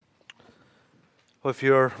Well, if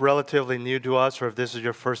you're relatively new to us or if this is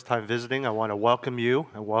your first time visiting, I want to welcome you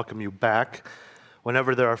and welcome you back.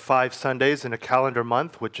 Whenever there are 5 Sundays in a calendar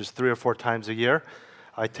month, which is 3 or 4 times a year,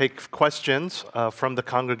 I take questions from the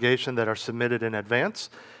congregation that are submitted in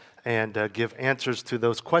advance and give answers to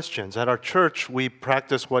those questions. At our church, we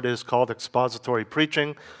practice what is called expository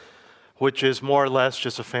preaching, which is more or less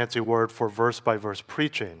just a fancy word for verse-by-verse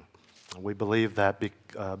preaching. We believe that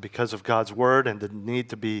because of God's word and the need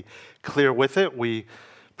to be clear with it, we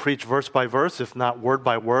preach verse by verse, if not word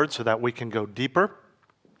by word, so that we can go deeper.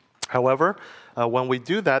 However, when we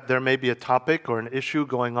do that, there may be a topic or an issue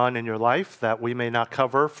going on in your life that we may not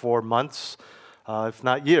cover for months, if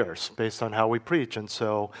not years, based on how we preach. And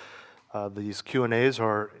so these Q&As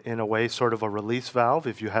are, in a way, sort of a release valve.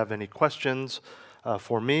 If you have any questions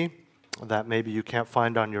for me that maybe you can't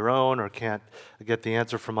find on your own or can't get the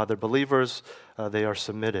answer from other believers, they are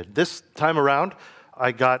submitted. This time around,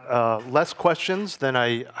 I got less questions than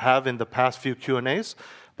I have in the past few Q&As,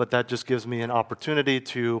 but that just gives me an opportunity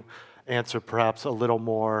to answer perhaps a little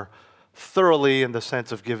more thoroughly in the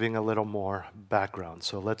sense of giving a little more background.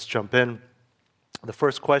 So let's jump in. The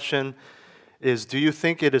first question is, do you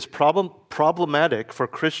think it is problematic for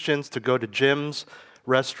Christians to go to gyms,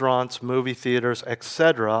 restaurants, movie theaters,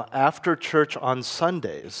 etc., after church on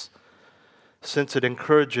Sundays, since it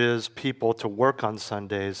encourages people to work on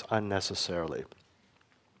Sundays unnecessarily?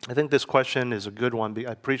 I think this question is a good one.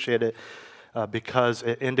 I appreciate it because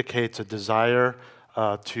it indicates a desire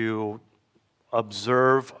to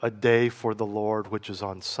observe a day for the Lord, which is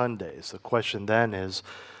on Sundays. The question then is,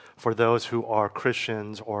 for those who are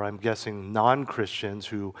Christians, or I'm guessing non-Christians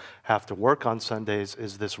who have to work on Sundays,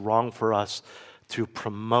 is this wrong for us to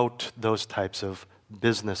promote those types of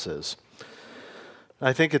businesses?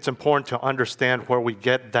 I think it's important to understand where we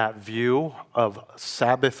get that view of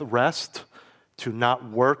Sabbath rest, to not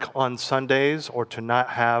work on Sundays or to not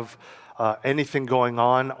have anything going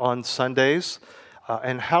on Sundays,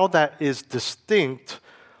 and how that is distinct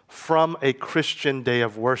from a Christian day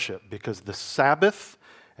of worship. Because the Sabbath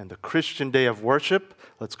and the Christian day of worship,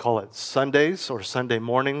 let's call it Sundays or Sunday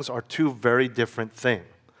mornings, are two very different things.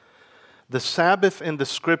 The Sabbath in the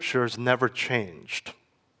Scriptures never changed.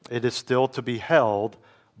 It is still to be held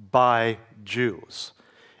by Jews.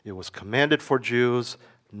 It was commanded for Jews,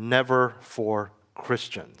 never for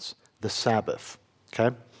Christians, the Sabbath.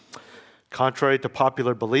 Okay? Contrary to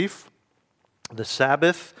popular belief, the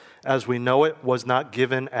Sabbath, as we know it, was not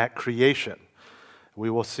given at creation. We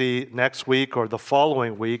will see next week or the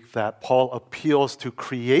following week that Paul appeals to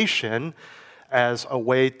creation as a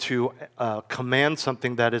way to command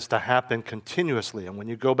something that is to happen continuously. And when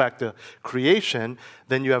you go back to creation,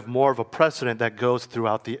 then you have more of a precedent that goes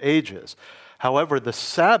throughout the ages. However, the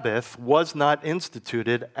Sabbath was not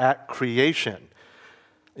instituted at creation.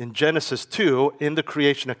 In Genesis 2, in the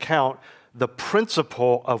creation account, the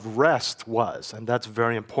principle of rest was, and that's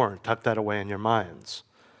very important, tuck that away in your minds.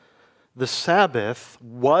 The Sabbath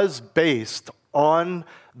was based on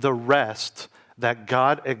the rest that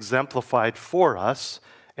God exemplified for us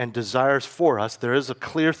and desires for us. There is a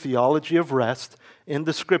clear theology of rest in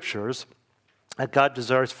the Scriptures that God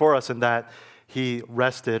desires for us, and that He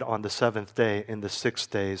rested on the 7th day in the 6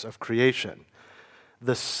 days of creation.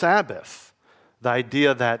 The Sabbath, the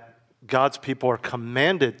idea that God's people are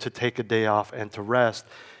commanded to take a day off and to rest,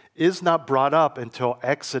 is not brought up until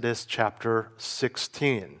Exodus chapter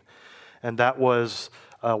 16. And that was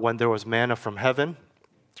when there was manna from heaven.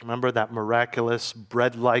 Remember that miraculous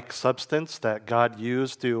bread-like substance that God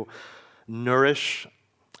used to nourish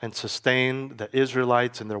and sustain the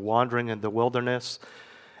Israelites in their wandering in the wilderness.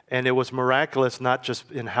 And it was miraculous not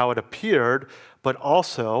just in how it appeared, but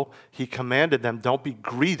also He commanded them, don't be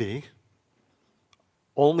greedy.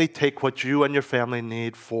 Only take what you and your family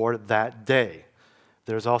need for that day.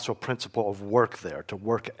 There's also a principle of work there, to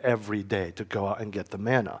work every day, to go out and get the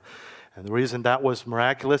manna. And the reason that was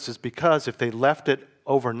miraculous is because if they left it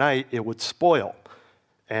overnight, it would spoil,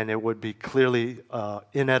 and it would be clearly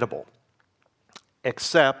inedible.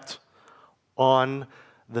 Except on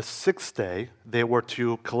the 6th day, they were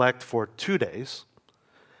to collect for 2 days,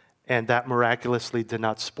 and that miraculously did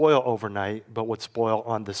not spoil overnight, but would spoil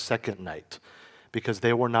on the 2nd night, because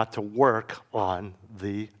they were not to work on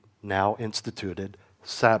the now instituted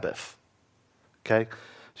Sabbath. Okay?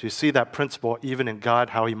 So you see that principle even in God,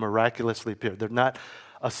 how He miraculously appeared. There's not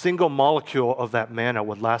a single molecule of that manna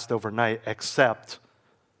would last overnight except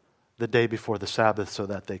the day before the Sabbath, so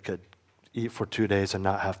that they could eat for 2 days and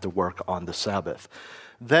not have to work on the Sabbath.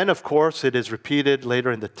 Then, of course, it is repeated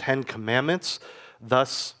later in the 10 Commandments,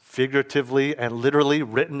 thus figuratively and literally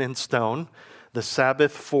written in stone, the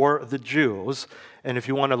Sabbath for the Jews. And if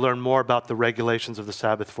you want to learn more about the regulations of the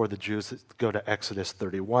Sabbath for the Jews, go to Exodus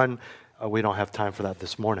 31. We don't have time for that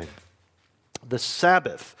this morning. The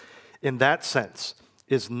Sabbath, in that sense,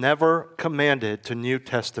 is never commanded to New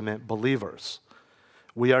Testament believers.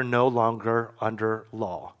 We are no longer under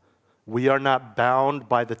law. We are not bound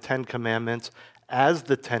by the Ten Commandments as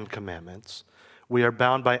the Ten Commandments. We are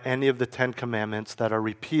bound by any of the Ten Commandments that are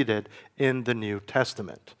repeated in the New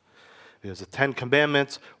Testament. Because the Ten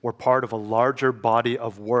Commandments were part of a larger body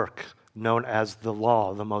of work known as the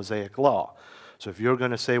law, the Mosaic Law. So if you're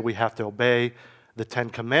going to say we have to obey the Ten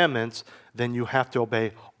Commandments, then you have to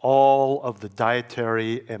obey all of the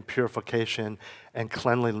dietary and purification and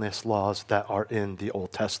cleanliness laws that are in the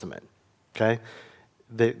Old Testament. Okay?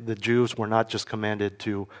 The Jews were not just commanded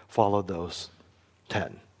to follow those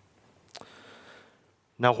 10.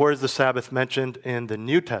 Now, where is the Sabbath mentioned in the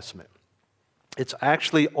New Testament? It's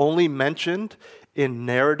actually only mentioned in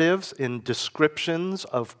narratives, in descriptions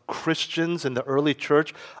of Christians in the early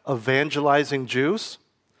church evangelizing Jews,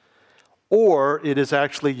 or it is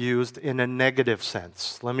actually used in a negative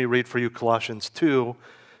sense. Let me read for you Colossians 2,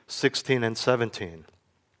 16 and 17.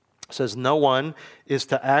 It says, "No one is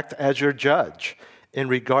to act as your judge in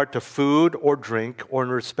regard to food or drink, or in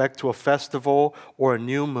respect to a festival or a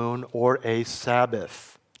new moon or a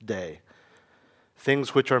Sabbath day.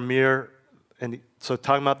 Things which are mere," and so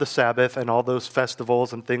talking about the Sabbath and all those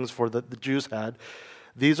festivals and things for the Jews had,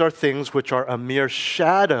 "these are things which are a mere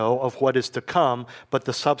shadow of what is to come, but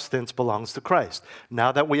the substance belongs to Christ."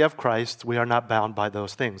 Now that we have Christ, we are not bound by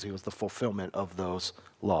those things. He was the fulfillment of those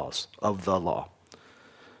laws, of the law.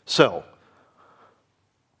 So,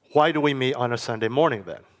 why do we meet on a Sunday morning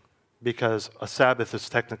then? Because a Sabbath is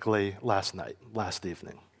technically last night, last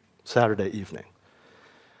evening, Saturday evening.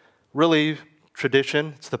 Really,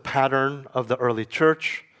 tradition, it's the pattern of the early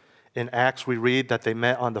church. In Acts, we read that they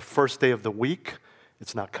met on the first day of the week.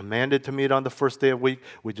 It's not commanded to meet on the first day of the week.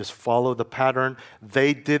 We just follow the pattern.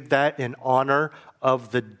 They did that in honor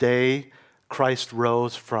of the day Christ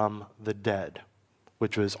rose from the dead,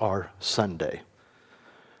 which was our Sunday.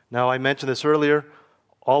 Now, I mentioned this earlier.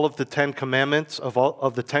 All of the Ten Commandments,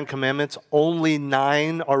 of the 10 Commandments, only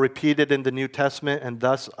 9 are repeated in the New Testament and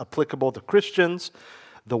thus applicable to Christians.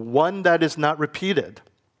 The one that is not repeated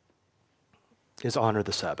is honor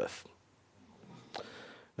the Sabbath.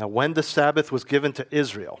 Now, when the Sabbath was given to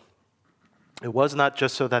Israel, it was not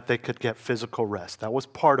just so that they could get physical rest. That was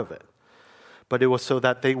part of it. But it was so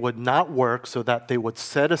that they would not work, so that they would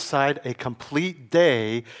set aside a complete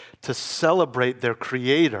day to celebrate their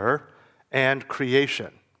Creator and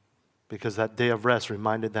creation, because that day of rest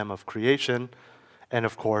reminded them of creation and,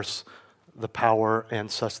 of course, the power and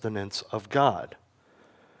sustenance of God.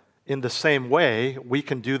 In the same way, we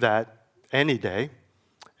can do that any day,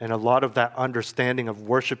 and a lot of that understanding of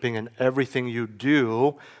worshiping and everything you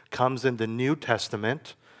do comes in the New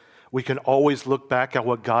Testament. We can always look back at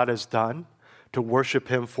what God has done to worship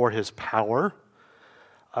Him for His power.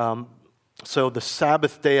 So the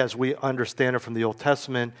Sabbath day, as we understand it from the Old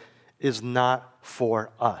Testament, is not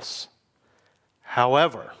for us.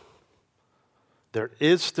 However, there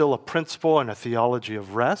is still a principle and a theology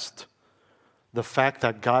of rest. The fact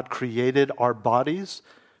that God created our bodies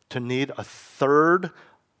to need a third,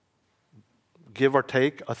 give or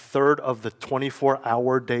take, a third of the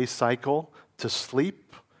 24-hour day cycle to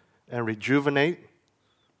sleep and rejuvenate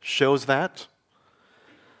shows that.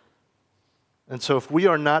 And so if we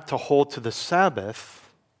are not to hold to the Sabbath,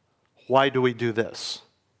 why do we do this?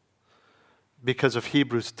 Because of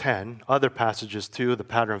Hebrews 10, other passages too, the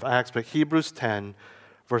pattern of Acts, but Hebrews 10,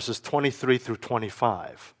 verses 23 through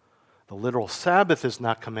 25. The literal Sabbath is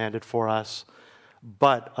not commanded for us,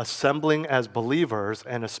 but assembling as believers,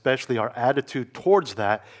 and especially our attitude towards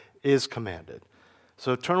that, is commanded.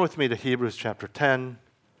 So turn with me to Hebrews chapter 10,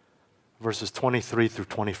 verses 23 through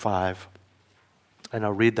 25, and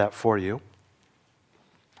I'll read that for you.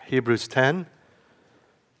 Hebrews 10,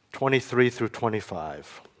 23 through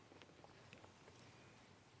 25.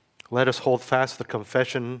 "Let us hold fast the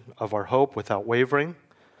confession of our hope without wavering,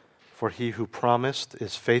 for He who promised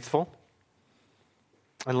is faithful.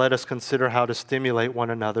 And let us consider how to stimulate one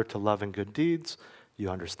another to love and good deeds." You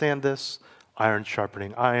understand this. Iron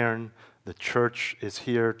sharpening iron. The church is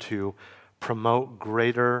here to promote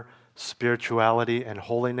greater spirituality and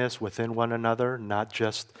holiness within one another, not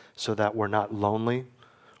just so that we're not lonely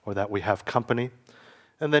or that we have company.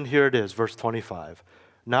 And then here it is, verse 25.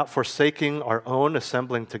 "Not forsaking our own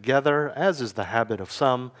assembling together, as is the habit of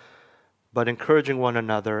some, but encouraging one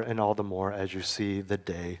another, and all the more as you see the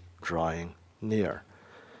day drawing near."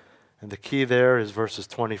 And the key there is verses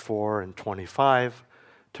 24 and 25,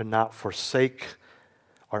 to not forsake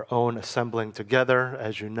our own assembling together.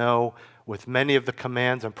 As you know, with many of the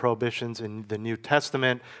commands and prohibitions in the New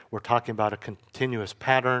Testament, we're talking about a continuous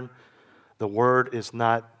pattern. The word is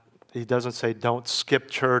not, he doesn't say don't skip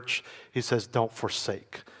church, he says don't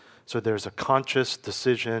forsake. So there's a conscious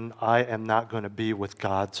decision, I am not going to be with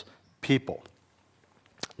God's people.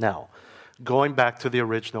 Now, going back to the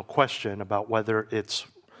original question about whether it's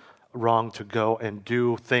wrong to go and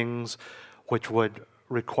do things which would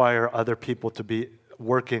require other people to be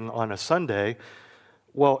working on a Sunday,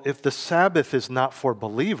 well, if the Sabbath is not for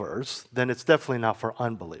believers, then it's definitely not for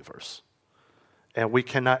unbelievers. And we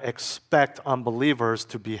cannot expect unbelievers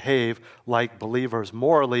to behave like believers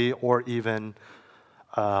morally or even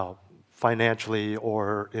financially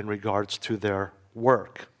or in regards to their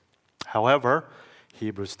work. However,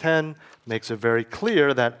 Hebrews 10 makes it very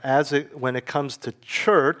clear that when it comes to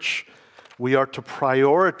church, we are to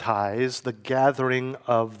prioritize the gathering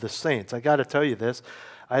of the saints. I got to tell you this.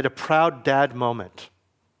 I had a proud dad moment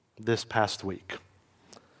this past week.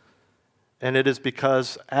 And it is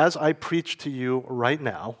because as I preach to you right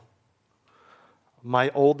now, my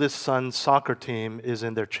oldest son's soccer team is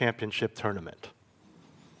in their championship tournament.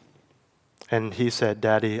 And he said,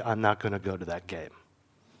 Daddy, I'm not going to go to that game.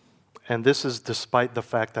 And this is despite the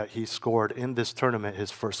fact that he scored in this tournament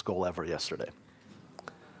his first goal ever yesterday.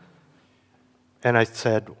 And I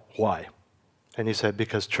said, why? And he said,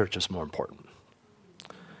 because church is more important.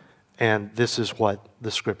 And this is what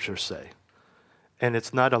the scriptures say. And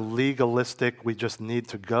it's not a legalistic, we just need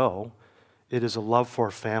to go. It is a love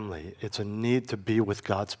for family. It's a need to be with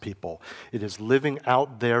God's people. It is living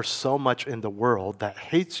out there so much in the world that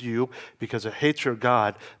hates you because it hates your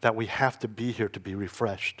God that we have to be here to be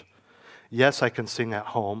refreshed. Yes, I can sing at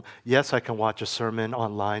home. Yes, I can watch a sermon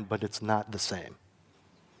online, but it's not the same.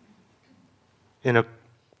 In a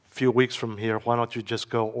few weeks from here, why don't you just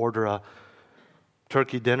go order a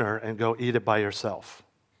turkey dinner and go eat it by yourself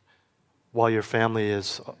while your family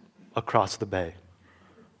is across the bay?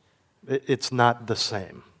 It's not the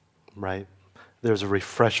same, right? There's a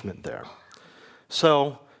refreshment there.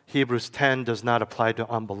 So Hebrews 10 does not apply to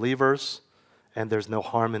unbelievers, and there's no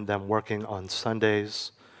harm in them working on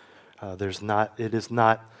Sundays. It is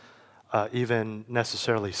not even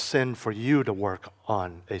necessarily sin for you to work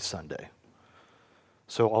on a Sunday.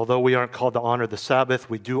 So although we aren't called to honor the Sabbath,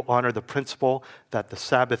 we do honor the principle that the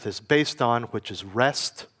Sabbath is based on, which is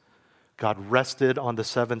rest. God rested on the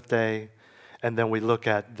seventh day. And then we look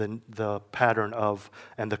at the pattern of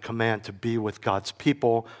and the command to be with God's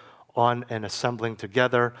people on and assembling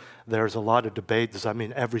together. There's a lot of debate. Does that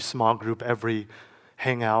mean every small group, every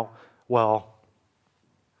hangout? Well,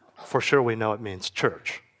 for sure we know it means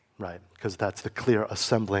church, right? Because that's the clear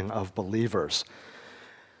assembling of believers.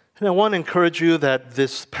 And I want to encourage you that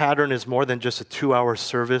this pattern is more than just a 2-hour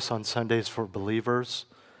service on Sundays for believers.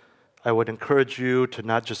 I would encourage you to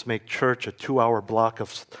not just make church a 2-hour block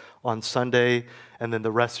on Sunday, and then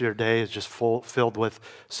the rest of your day is just filled with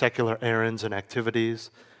secular errands and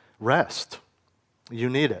activities. Rest. You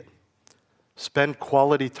need it. Spend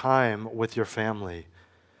quality time with your family.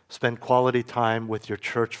 Spend quality time with your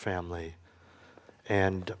church family.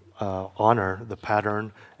 And honor the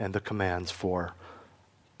pattern and the commands for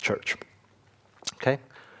church. Okay?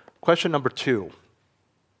 Question number 2.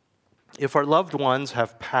 If our loved ones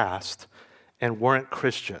have passed and weren't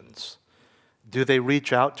Christians, do they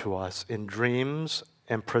reach out to us in dreams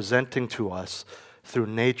and presenting to us through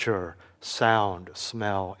nature, sound,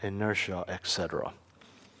 smell, inertia, etc.?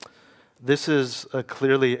 This is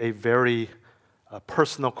clearly a very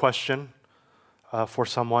personal question for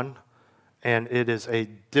someone, and it is a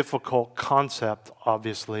difficult concept,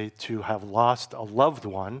 obviously, to have lost a loved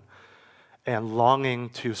one and longing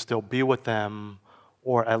to still be with them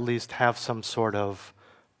or at least have some sort of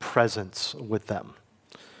presence with them.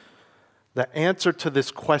 The answer to this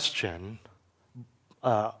question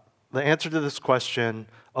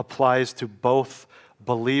applies to both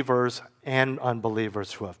believers and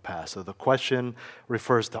unbelievers who have passed. So the question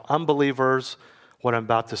refers to unbelievers. What I'm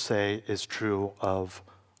about to say is true of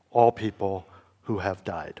all people who have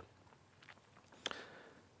died.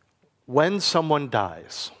 When someone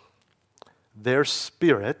dies, their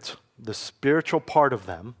spirit, the spiritual part of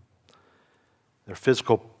them, their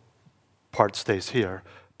physical part stays here,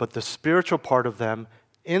 but the spiritual part of them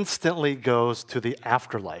instantly goes to the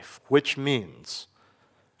afterlife, which means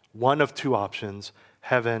one of two options,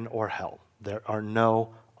 heaven or hell. There are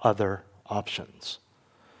no other options.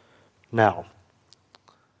 Now,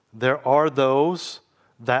 there are those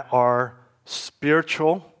that are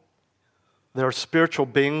spiritual. There are spiritual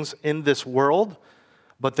beings in this world,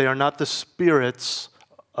 but they are not the spirits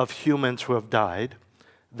of humans who have died.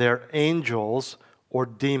 They're angels or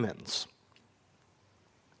demons.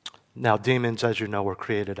 Now, demons, as you know, were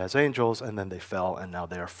created as angels, and then they fell, and now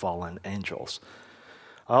they are fallen angels.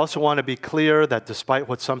 I also want to be clear that despite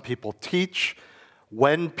what some people teach,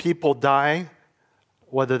 when people die,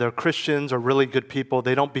 whether they're Christians or really good people,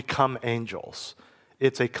 they don't become angels.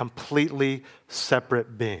 It's a completely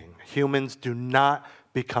separate being. Humans do not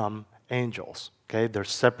become angels, okay? They're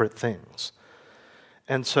separate things.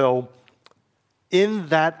 And so, in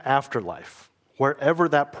that afterlife, wherever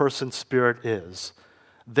that person's spirit is,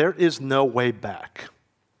 there is no way back.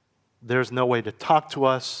 There's no way to talk to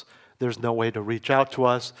us. There's no way to reach out to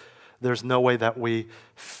us. There's no way that we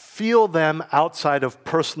feel them outside of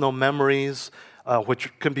personal memories,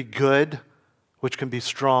 which can be good, which can be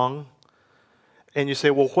strong. And you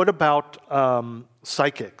say, well, what about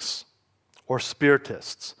psychics or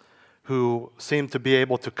spiritists who seem to be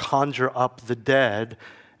able to conjure up the dead,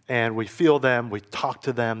 and we feel them, we talk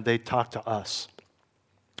to them, they talk to us?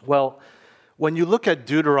 Well, when you look at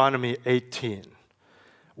Deuteronomy 18,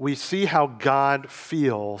 we see how God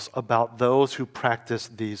feels about those who practice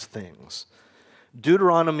these things.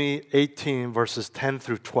 Deuteronomy 18, verses 10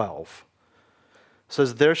 through 12,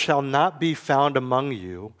 says, "There shall not be found among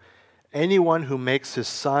you anyone who makes his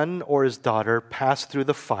son or his daughter pass through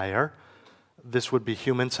the fire," this would be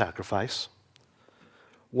human sacrifice,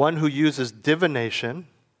 "one who uses divination,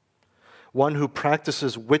 one who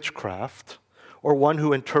practices witchcraft, or one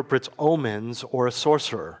who interprets omens, or a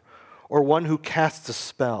sorcerer, or one who casts a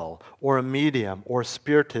spell, or a medium, or a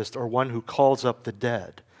spiritist, or one who calls up the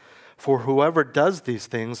dead. For whoever does these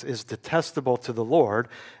things is detestable to the Lord,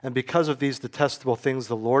 and because of these detestable things,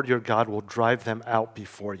 the Lord your God will drive them out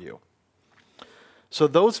before you." So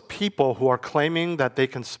those people who are claiming that they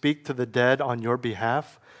can speak to the dead on your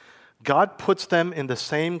behalf, God puts them in the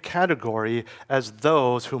same category as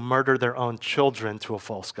those who murder their own children to a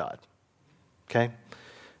false god. Okay?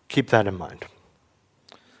 Keep that in mind.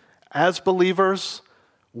 As believers,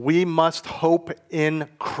 we must hope in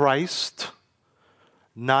Christ,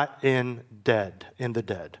 not in the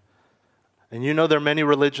dead. And you know there are many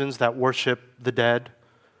religions that worship the dead.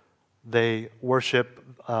 They worship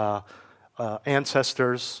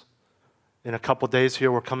ancestors. In a couple days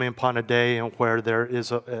here, we're coming upon a day where there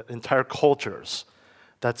is entire cultures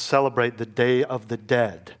that celebrate the Day of the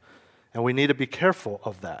Dead. And we need to be careful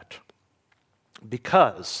of that,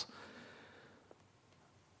 because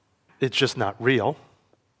it's just not real.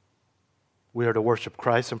 We are to worship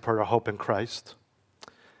Christ and put our hope in Christ.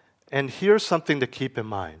 And here's something to keep in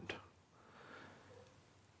mind.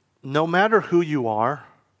 No matter who you are,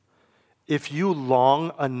 if you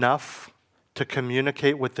long enough to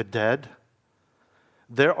communicate with the dead,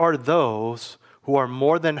 there are those who are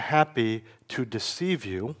more than happy to deceive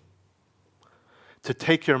you, to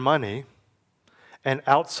take your money, and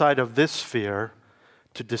outside of this sphere,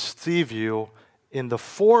 to deceive you in the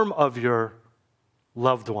form of your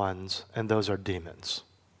loved ones, and those are demons.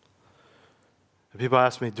 And people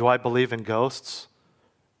ask me, do I believe in ghosts?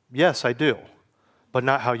 Yes, I do, but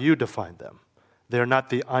not how you define them. They're not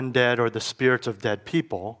the undead or the spirits of dead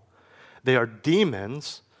people. They are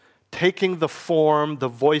demons taking the form, the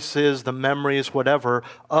voices, the memories, whatever,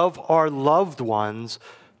 of our loved ones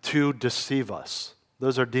to deceive us.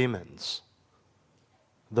 Those are demons.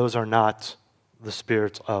 Those are not the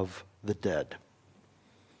spirits of the dead.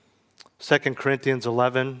 2 Corinthians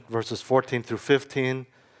 11, verses 14 through 15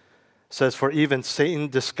 says, "For even Satan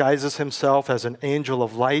disguises himself as an angel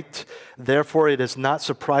of light. Therefore it is not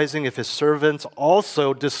surprising if his servants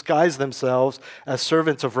also disguise themselves as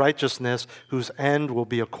servants of righteousness, whose end will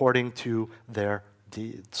be according to their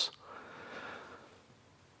deeds."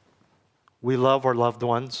 We love our loved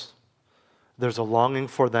ones. There's a longing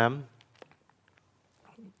for them.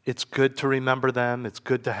 It's good to remember them. It's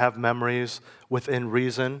good to have memories within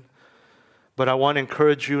reason. But I want to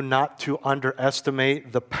encourage you not to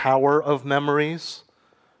underestimate the power of memories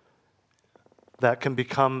that can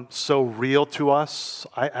become so real to us.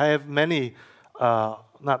 I have many,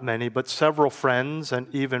 not many, but several friends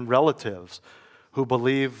and even relatives who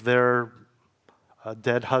believe their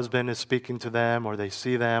dead husband is speaking to them, or they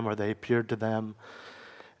see them, or they appeared to them.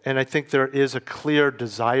 And I think there is a clear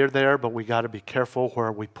desire there, but we got to be careful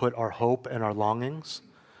where we put our hope and our longings.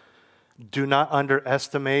 Do not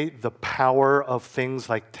underestimate the power of things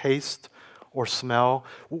like taste or smell.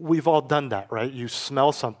 We've all done that, right? You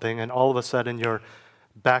smell something and all of a sudden you're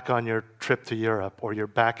back on your trip to Europe, or you're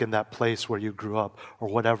back in that place where you grew up, or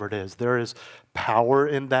whatever it is. There is power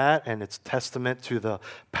in that, and it's testament to the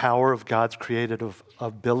power of God's creative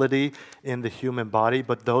ability in the human body.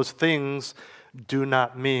 But those things do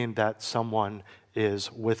not mean that someone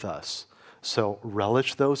is with us. So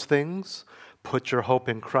relish those things. put your hope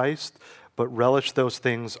in Christ, but relish those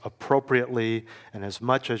things appropriately. And as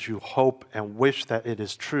much as you hope and wish that it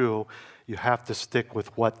is true, you have to stick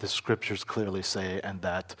with what the scriptures clearly say, and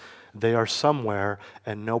that they are somewhere,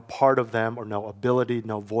 and no part of them or no ability,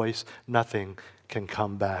 no voice, nothing can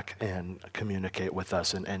come back and communicate with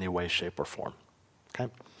us in any way, shape, or form.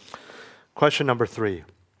 Okay? Question number 3.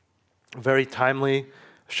 Very timely.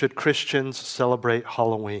 Should Christians celebrate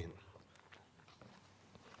Halloween?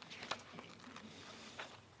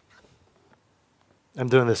 I'm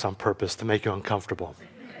doing this on purpose to make you uncomfortable.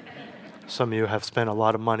 Some of you have spent a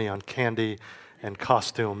lot of money on candy and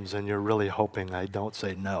costumes, and you're really hoping I don't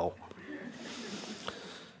say no.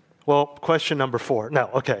 Well, question number 4. No,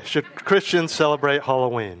 okay. Should Christians celebrate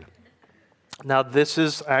Halloween? Now, this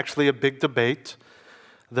is actually a big debate.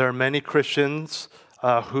 There are many Christians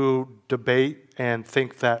who debate and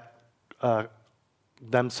think that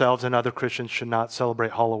themselves and other Christians should not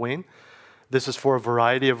celebrate Halloween. This is for a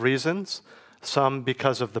variety of reasons. Some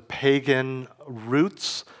because of the pagan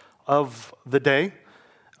roots of the day,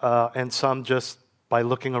 and some just by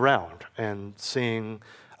looking around and seeing.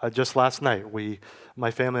 Just last night, my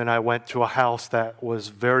family and I went to a house that was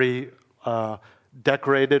very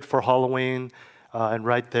decorated for Halloween, and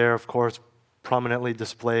right there, of course, prominently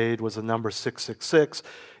displayed was the number 666,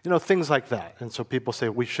 things like that. And so people say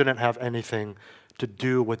we shouldn't have anything to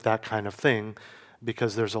do with that kind of thing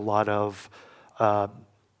because there's a lot of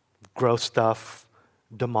gross stuff,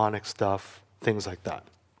 demonic stuff, things like that.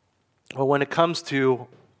 Well, when it comes to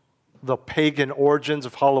the pagan origins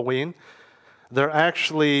of Halloween, there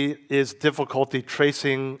actually is difficulty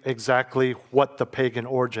tracing exactly what the pagan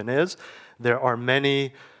origin is. There are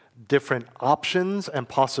many different options and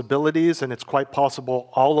possibilities, and it's quite possible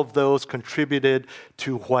all of those contributed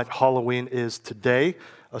to what Halloween is today,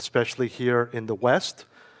 especially here in the West.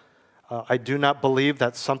 I do not believe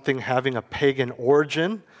that something having a pagan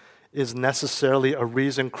origin is necessarily a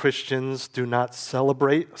reason Christians do not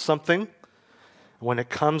celebrate something. When it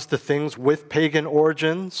comes to things with pagan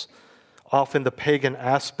origins, often the pagan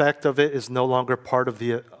aspect of it is no longer part of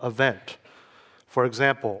the event. For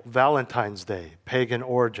example, Valentine's Day, pagan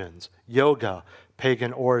origins. Yoga,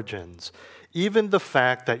 pagan origins. Even the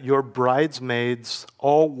fact that your bridesmaids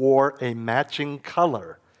all wore a matching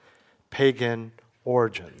color, pagan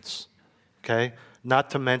origins. Okay? Not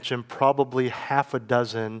to mention probably half a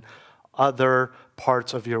dozen other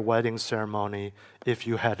parts of your wedding ceremony if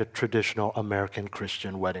you had a traditional American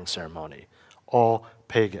Christian wedding ceremony. All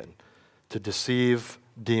pagan. To deceive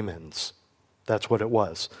demons. That's what it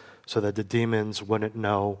was. So that the demons wouldn't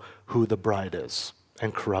know who the bride is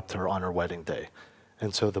and corrupt her on her wedding day.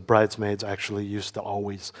 And so the bridesmaids actually used to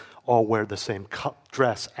always all wear the same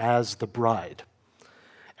dress as the bride.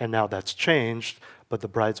 And now that's changed, but the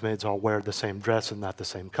bridesmaids all wear the same dress and not the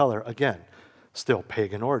same color. Again, still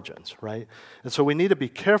pagan origins, right? And so we need to be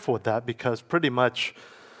careful with that because pretty much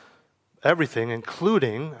everything,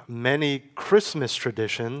 including many Christmas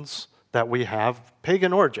traditions that we have,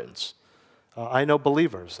 pagan origins. I know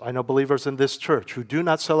believers in this church who do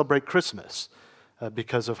not celebrate Christmas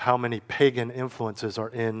because of how many pagan influences are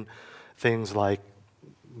in things like,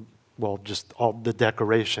 well, just all the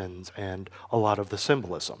decorations and a lot of the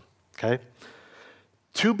symbolism, okay?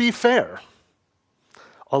 To be fair,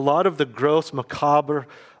 a lot of the gross, macabre,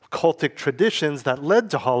 cultic traditions that led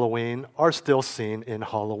to Halloween are still seen in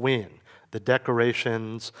Halloween. The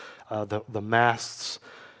decorations, the masks.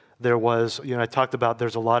 There was, I talked about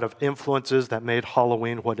there's a lot of influences that made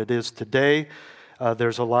Halloween what it is today.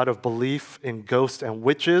 There's a lot of belief in ghosts and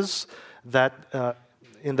witches that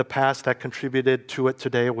in the past that contributed to it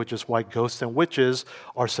today, which is why ghosts and witches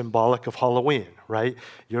are symbolic of Halloween, right?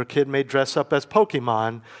 Your kid may dress up as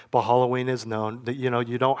Pokemon, but Halloween is known that,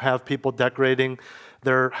 you don't have people decorating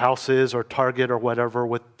their houses or Target or whatever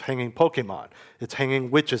with hanging Pokemon. It's hanging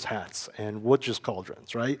witches' hats and witches'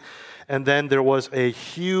 cauldrons, right? And then there was a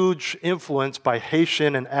huge influence by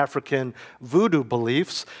Haitian and African voodoo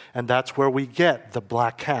beliefs, and that's where we get the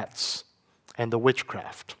black cats and the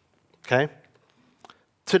witchcraft, okay?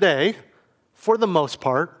 Today, for the most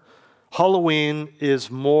part, Halloween is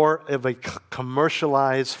more of a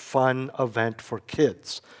commercialized, fun event for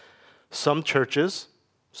kids. Some churches,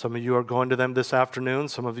 some of you are going to them this afternoon,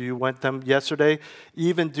 some of you went them yesterday,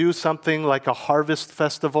 even do something like a harvest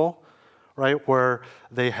festival, right, where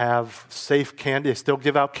they have safe candy. They still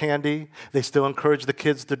give out candy. They still encourage the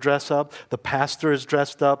kids to dress up. The pastor is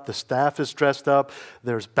dressed up. The staff is dressed up.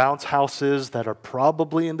 There's bounce houses that are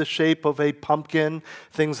probably in the shape of a pumpkin,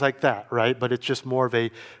 things like that, right? But it's just more of a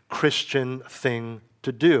Christian thing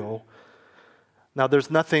to do. Now, there's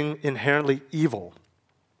nothing inherently evil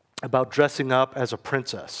about dressing up as a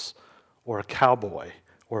princess or a cowboy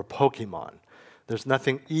or a Pokemon. There's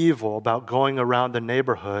nothing evil about going around the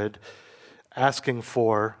neighborhood asking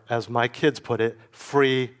for, as my kids put it,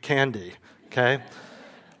 free candy, okay?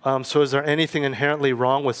 So is there anything inherently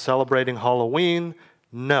wrong with celebrating Halloween?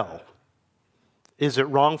 No. Is it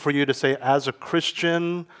wrong for you to say, as a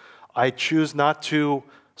Christian, I choose not to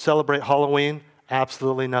celebrate Halloween?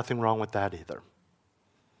 Absolutely nothing wrong with that either.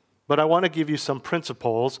 But I want to give you some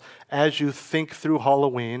principles as you think through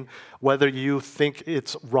Halloween, whether you think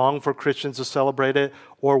it's wrong for Christians to celebrate it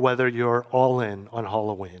or whether you're all in on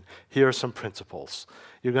Halloween. Here are some principles.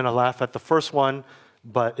 You're going to laugh at the first one,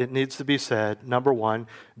 but it needs to be said. Number one,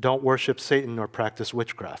 don't worship Satan or practice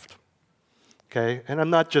witchcraft. Okay? And I'm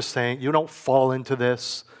not just saying, you don't fall into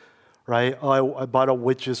this, right? Oh, I bought a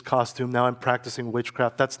witch's costume, now I'm practicing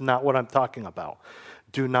witchcraft. That's not what I'm talking about.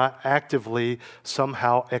 Do not actively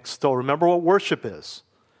somehow extol. Remember what worship is.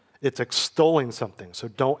 It's extolling something. So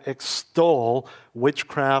don't extol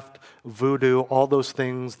witchcraft, voodoo, all those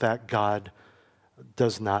things that God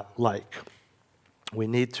does not like. We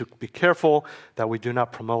need to be careful that we do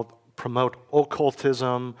not promote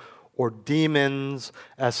occultism or demons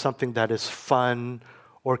as something that is fun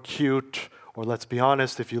or cute, or let's be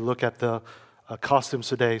honest, if you look at the costumes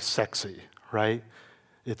today, sexy, right?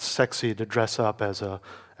 It's sexy to dress up as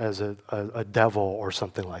a devil or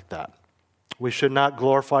something like that. We should not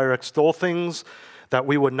glorify or extol things that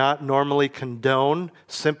we would not normally condone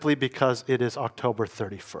simply because it is October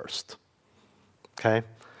 31st. Okay?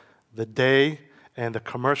 The day and the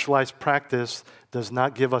commercialized practice does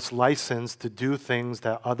not give us license to do things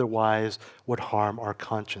that otherwise would harm our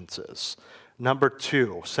consciences. Number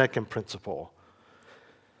two, second principle.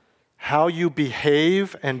 How you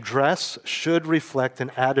behave and dress should reflect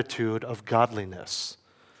an attitude of godliness.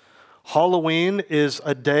 Halloween is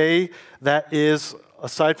a day that is,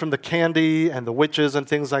 aside from the candy and the witches and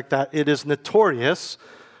things like that, it is notorious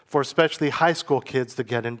for especially high school kids to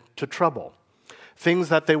get into trouble. Things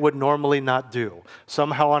that they would normally not do.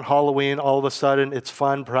 Somehow on Halloween, all of a sudden, it's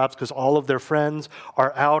fun, perhaps because all of their friends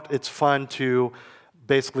are out, it's fun to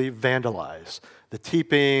basically vandalize. The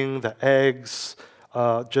teeping, the eggs,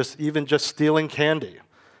 just stealing candy.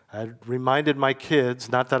 I reminded my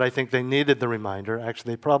kids, not that I think they needed the reminder,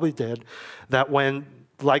 actually they probably did, that when,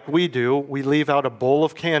 like we do, we leave out a bowl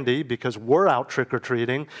of candy because we're out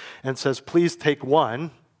trick-or-treating and says, please take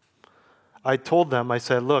one. I told them, I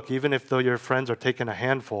said, look, even if though your friends are taking a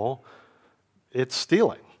handful, it's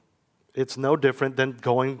stealing. It's no different than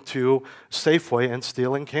going to Safeway and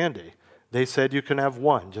stealing candy. They said you can have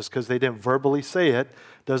one. Just because they didn't verbally say it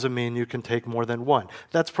doesn't mean you can take more than one.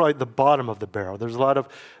 That's probably the bottom of the barrel. There's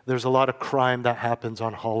a lot of crime that happens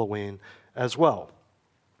on Halloween as well.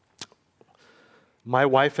 My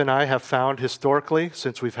wife and I have found historically,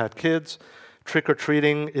 since we've had kids,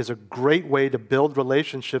 trick-or-treating is a great way to build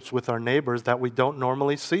relationships with our neighbors that we don't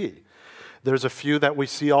normally see. There's a few that we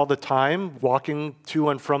see all the time walking to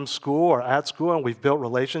and from school or at school, and we've built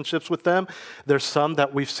relationships with them. There's some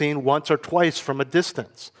that we've seen once or twice from a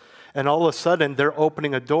distance. And all of a sudden, they're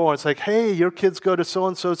opening a door. It's like, hey, your kids go to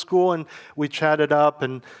so-and-so school, and we chat it up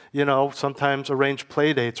and, sometimes arrange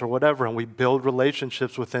play dates or whatever, and we build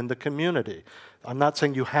relationships within the community. I'm not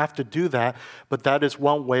saying you have to do that, but that is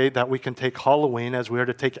one way that we can take Halloween as we are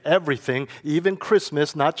to take everything, even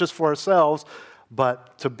Christmas, not just for ourselves,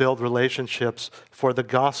 but to build relationships for the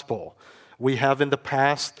gospel. We have in the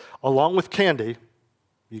past, along with candy,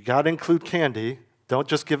 you got to include candy, don't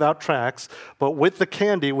just give out tracts, but with the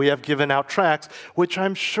candy, we have given out tracts, which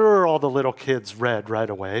I'm sure all the little kids read right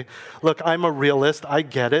away. Look, I'm a realist, I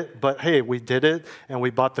get it, but hey, we did it, and we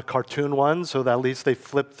bought the cartoon one, so that at least they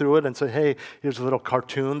flipped through it and said, hey, here's a little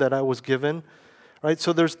cartoon that I was given, right?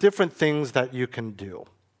 So there's different things that you can do.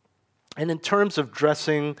 And in terms of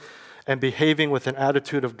dressing and behaving with an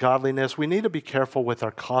attitude of godliness, we need to be careful with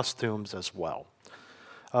our costumes as well.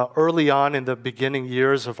 Early on in the beginning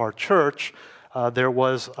years of our church, there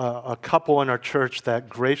was a couple in our church that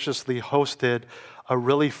graciously hosted a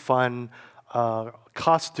really fun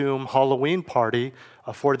costume Halloween party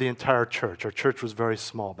for the entire church. Our church was very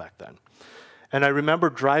small back then. And I remember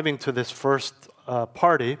driving to this first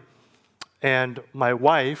party, and my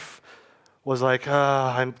wife was like,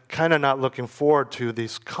 I'm kind of not looking forward to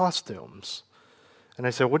these costumes. And I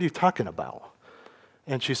said, what are you talking about?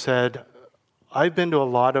 And she said, I've been to a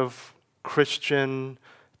lot of Christian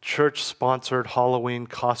church-sponsored Halloween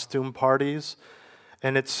costume parties,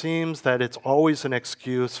 and it seems that it's always an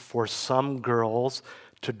excuse for some girls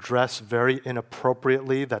to dress very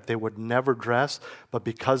inappropriately that they would never dress, but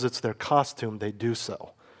because it's their costume, they do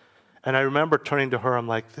so. And I remember turning to her, I'm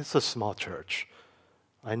like, this is a small church.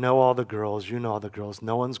 I know all the girls, you know all the girls.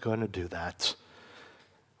 No one's going to do that.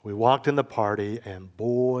 We walked in the party, and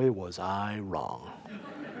boy, was I wrong.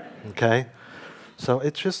 Okay? So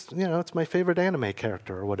it's just, it's my favorite anime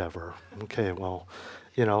character or whatever. Okay, well,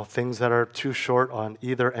 things that are too short on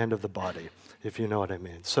either end of the body, if you know what I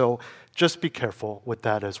mean. So just be careful with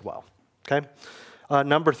that as well. Okay?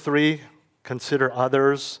 Number 3, consider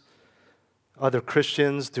others. Other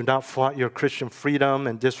Christians. Do not flaunt your Christian freedom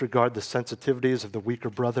and disregard the sensitivities of the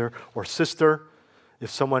weaker brother or sister.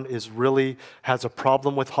 If someone has a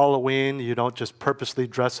problem with Halloween, you don't just purposely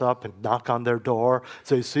dress up and knock on their door,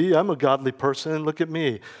 say, see, I'm a godly person, look at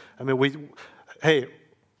me. I mean,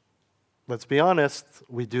 let's be honest,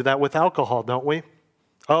 we do that with alcohol, don't we?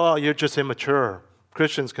 Oh, you're just immature.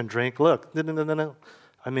 Christians can drink. Look, no.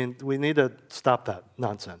 I mean, we need to stop that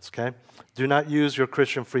nonsense, okay? Do not use your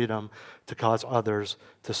Christian freedom to cause others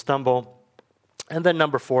to stumble. And then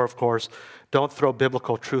number 4, of course, don't throw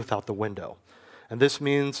biblical truth out the window. And this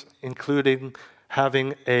means including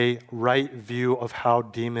having a right view of how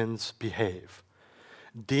demons behave.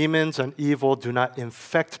 Demons and evil do not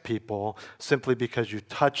infect people simply because you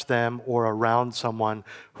touch them or around someone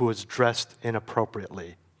who is dressed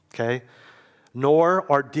inappropriately, okay? Nor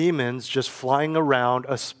are demons just flying around,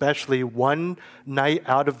 especially one night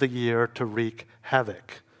out of the year to wreak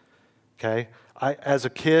havoc, okay? As a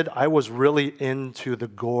kid, I was really into the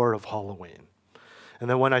gore of Halloween. And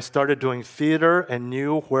then when I started doing theater and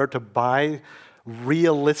knew where to buy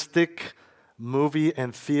realistic movie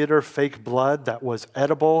and theater fake blood that was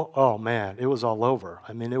edible, oh man, it was all over.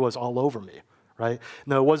 I mean, it was all over me, right?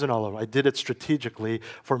 No, it wasn't all over. I did it strategically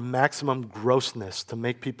for maximum grossness to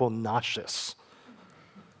make people nauseous.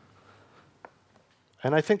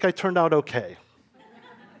 And I think I turned out okay.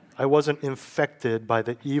 I wasn't infected by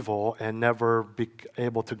the evil and never be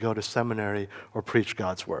able to go to seminary or preach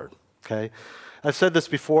God's word, okay? I've said this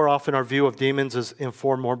before, often our view of demons is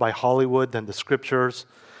informed more by Hollywood than the scriptures.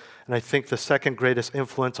 And I think the second greatest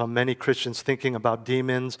influence on many Christians thinking about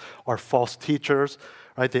demons are false teachers,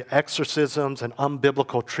 right? The exorcisms and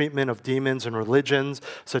unbiblical treatment of demons in religions,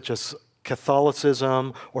 such as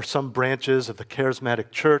Catholicism or some branches of the charismatic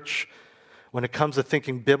church. When it comes to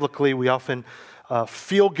thinking biblically, we often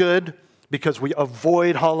feel good because we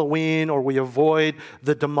avoid Halloween or we avoid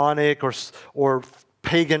the demonic or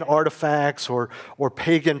pagan artifacts or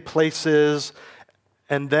pagan places,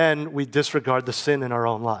 and then we disregard the sin in our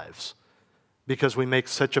own lives because we make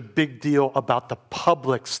such a big deal about the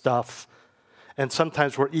public stuff, and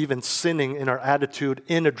sometimes we're even sinning in our attitude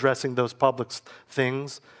in addressing those public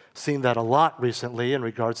things. Seen that a lot recently in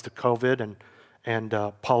regards to COVID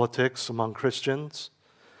and politics among Christians.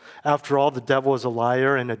 After all, the devil is a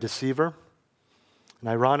liar and a deceiver. And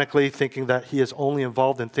ironically, thinking that he is only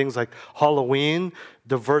involved in things like Halloween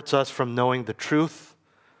diverts us from knowing the truth,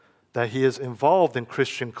 that he is involved in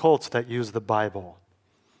Christian cults that use the Bible.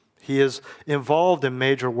 He is involved in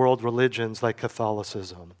major world religions like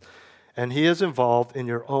Catholicism. And he is involved in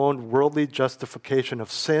your own worldly justification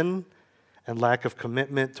of sin and lack of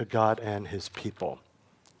commitment to God and his people.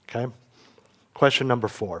 Okay? Question number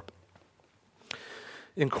 4.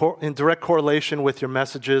 In direct correlation with your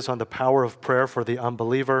messages on the power of prayer for the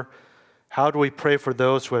unbeliever, how do we pray for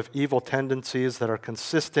those who have evil tendencies that are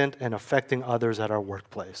consistent and affecting others at our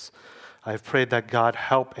workplace? I've prayed that God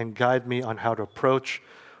help and guide me on how to approach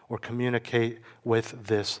or communicate with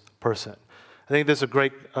this person. I think this is a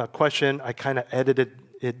great question. I kind of edited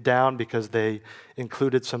it down because they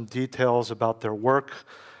included some details about their work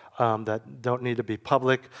that don't need to be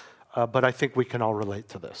public, but I think we can all relate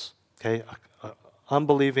to this, okay?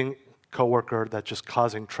 Unbelieving coworker that's just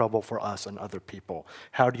causing trouble for us and other people.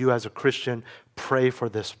 How do you as a Christian pray for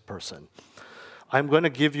this person? I'm going to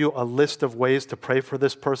give you a list of ways to pray for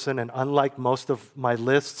this person, and unlike most of my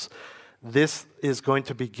lists, this is going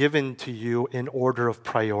to be given to you in order of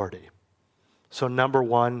priority. So number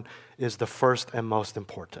 1 is the first and most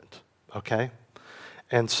important, okay?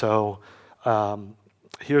 And so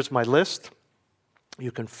here's my list.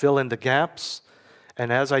 You can fill in the gaps.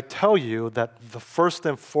 And as I tell you that the first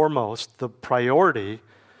and foremost, the priority,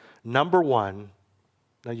 number 1,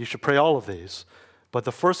 now you should pray all of these, but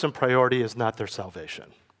the first in priority is not their salvation.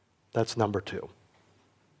 That's number 2.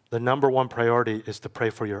 The number 1 priority is to pray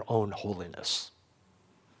for your own holiness.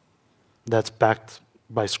 That's backed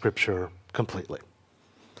by Scripture completely.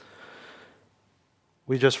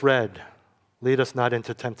 We just read, lead us not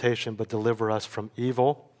into temptation, but deliver us from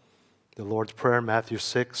evil. The Lord's Prayer, Matthew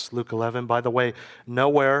 6, Luke 11. By the way,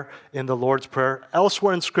 nowhere in the Lord's Prayer,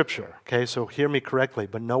 elsewhere in Scripture, okay, so hear me correctly,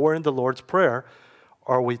 but nowhere in the Lord's Prayer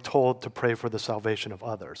are we told to pray for the salvation of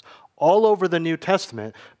others? All over the New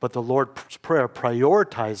Testament, but the Lord's Prayer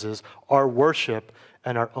prioritizes our worship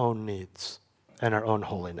and our own needs and our own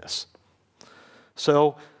holiness.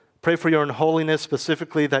 So pray for your own holiness,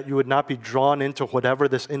 specifically that you would not be drawn into whatever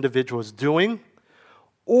this individual is doing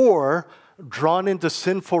or drawn into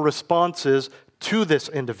sinful responses to this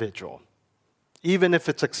individual, even if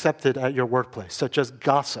it's accepted at your workplace, such as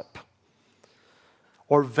gossip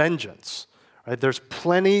or vengeance. Right? There's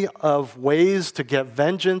plenty of ways to get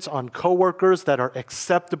vengeance on coworkers that are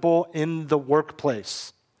acceptable in the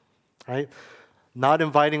workplace. Right? Not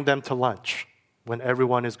inviting them to lunch when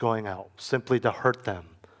everyone is going out, simply to hurt them.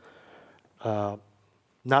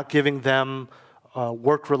 Not giving them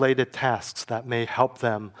work-related tasks that may help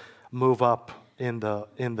them move up in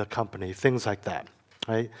the company, things like that.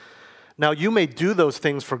 Right? Now, you may do those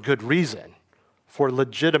things for good reason, for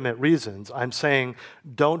legitimate reasons. I'm saying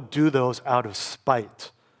don't do those out of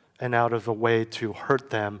spite and out of a way to hurt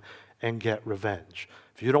them and get revenge.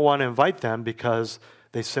 If you don't want to invite them because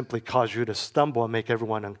they simply cause you to stumble and make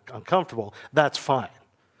everyone uncomfortable, that's fine.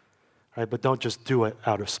 Right? But don't just do it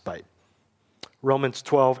out of spite. Romans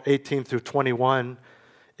 12:18 through 21,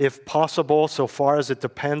 if possible, so far as it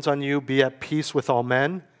depends on you, be at peace with all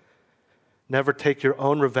men. Never take your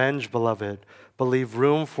own revenge, beloved, but leave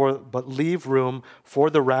room for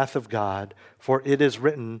the wrath of God, for it is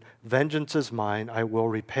written, vengeance is mine, I will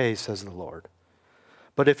repay, says the Lord.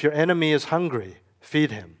 But if your enemy is hungry,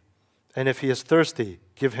 feed him, and if he is thirsty,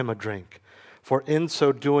 give him a drink. For in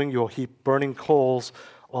so doing you'll heap burning coals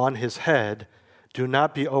on his head. Do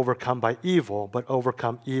not be overcome by evil, but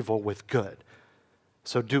overcome evil with good.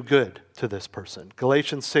 So do good to this person.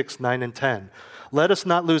 Galatians 6:9 and 10. Let us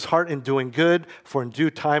not lose heart in doing good, for in due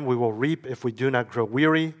time we will reap if we do not grow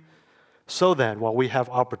weary. So then, while we have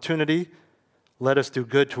opportunity, let us do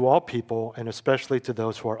good to all people, and especially to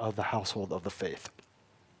those who are of the household of the faith.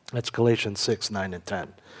 That's Galatians 6:9 and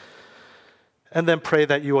 10. And then pray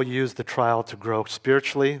that you will use the trial to grow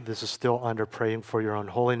spiritually. This is still under praying for your own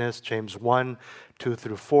holiness. James 1:2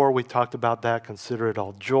 through 4, we talked about that. Consider it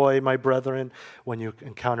all joy, my brethren, when you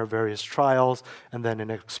encounter various trials. And then it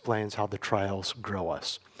explains how the trials grow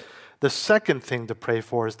us. The second thing to pray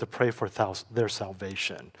for is to pray for their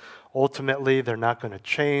salvation. Ultimately, they're not going to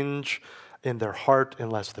change in their heart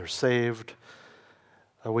unless they're saved.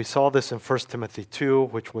 We saw this in 1 Timothy 2,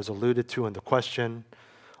 which was alluded to in the question.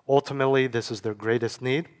 Ultimately, this is their greatest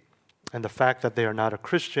need, and the fact that they are not a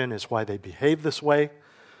Christian is why they behave this way.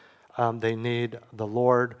 They need the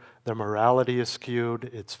Lord. Their morality is skewed.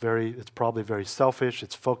 It's probably very selfish.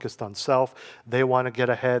 It's focused on self. They want to get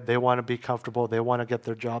ahead. They want to be comfortable. They want to get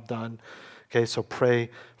their job done. Okay, so pray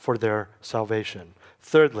for their salvation.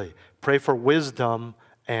 Thirdly, pray for wisdom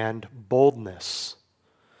and boldness.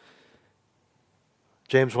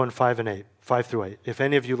 James 1:5 through 8. If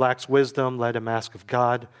any of you lacks wisdom, let him ask of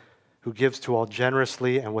God, who gives to all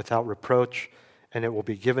generously and without reproach, and it will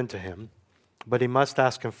be given to him. But he must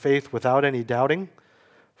ask in faith without any doubting,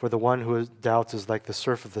 for the one who doubts is like the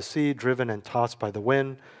surf of the sea, driven and tossed by the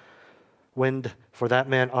wind. For that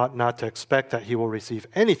man ought not to expect that he will receive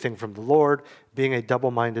anything from the Lord, being a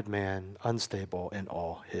double-minded man, unstable in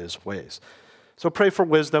all his ways. So pray for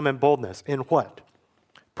wisdom and boldness. In what?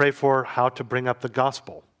 Pray for how to bring up the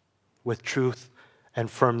gospel with truth and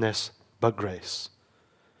firmness, but grace.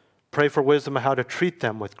 Pray for wisdom on how to treat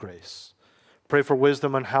them with grace. Pray for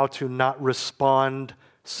wisdom on how to not respond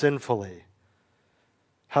sinfully,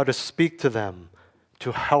 how to speak to them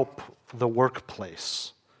to help the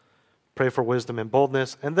workplace. Pray for wisdom and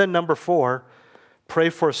boldness. And then number 4, pray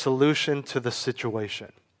for a solution to the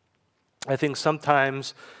situation. I think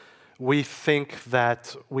sometimes we think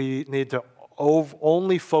that we need to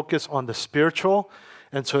only focus on the spiritual,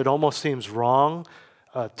 and so it almost seems wrong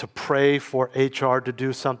to pray for HR to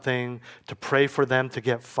do something, to pray for them to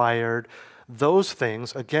get fired. Those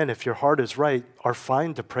things, again, if your heart is right, are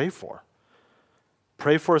fine to pray for.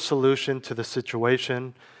 Pray for a solution to the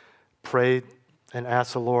situation. Pray and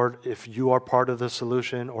ask the Lord if you are part of the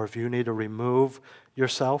solution or if you need to remove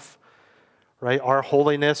yourself. Right? Our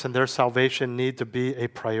holiness and their salvation need to be a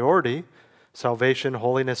priority. Salvation,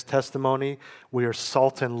 holiness, testimony. We are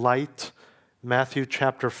salt and light. Matthew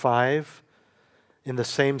chapter 5. In the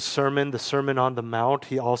same sermon, the Sermon on the Mount,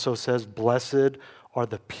 he also says, blessed are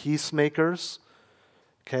the peacemakers.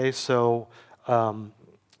 Okay, so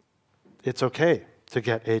it's okay to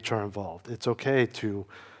get HR involved. It's okay to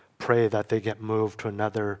pray that they get moved to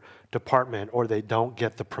another department or they don't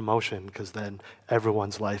get the promotion, because then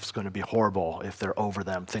everyone's life's going to be horrible if they're over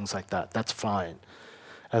them, things like that. That's fine.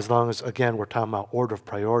 As long as, again, we're talking about order of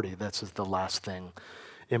priority, this is the last thing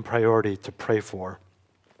in priority to pray for.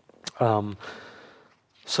 Um,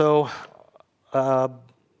 so, uh,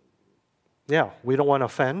 yeah, we don't want to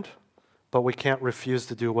offend, but we can't refuse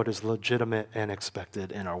to do what is legitimate and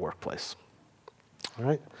expected in our workplace. All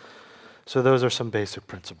right? So those are some basic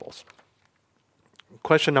principles.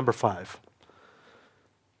 Question number 5.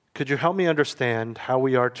 Could you help me understand how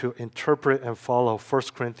we are to interpret and follow 1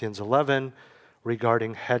 Corinthians 11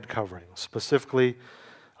 regarding head covering? Specifically,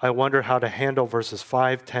 I wonder how to handle verses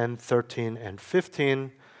 5, 10, 13, and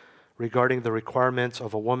 15 regarding the requirements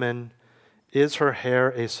of a woman. Is her hair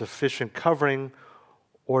a sufficient covering,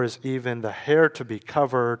 or is even the hair to be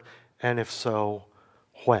covered, and if so,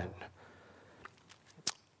 when?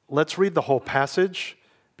 Let's read the whole passage,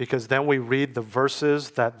 because then we read the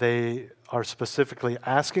verses that they are specifically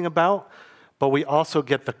asking about, but we also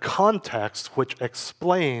get the context which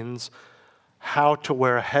explains how to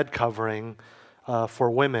wear a head covering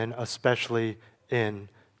for women, especially in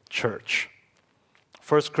church.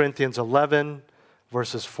 1 Corinthians 11,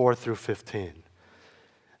 verses 4 through 15.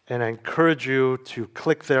 And I encourage you to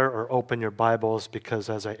click there or open your Bibles, because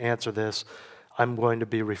as I answer this, I'm going to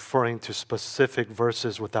be referring to specific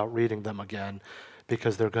verses without reading them again,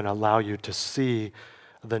 because they're going to allow you to see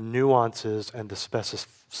the nuances and the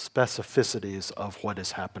specificities of what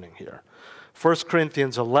is happening here. 1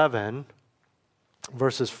 Corinthians 11,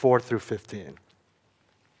 verses 4 through 15.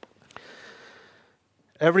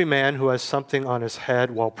 Every man who has something on his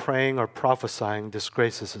head while praying or prophesying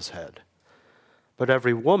disgraces his head. But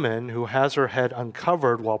every woman who has her head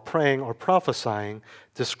uncovered while praying or prophesying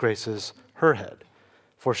disgraces her head,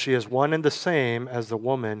 for she is one and the same as the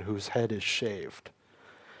woman whose head is shaved.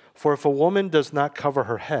 For if a woman does not cover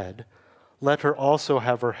her head, let her also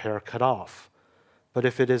have her hair cut off. But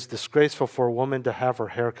if it is disgraceful for a woman to have her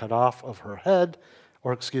hair cut off of her head,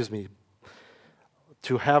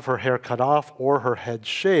 to have her hair cut off or her head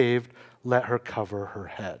shaved, let her cover her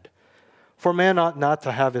head. For man ought not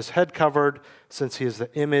to have his head covered, since he is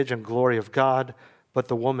the image and glory of God, but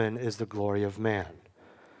the woman is the glory of man.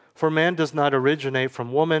 For man does not originate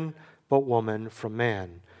from woman, but woman from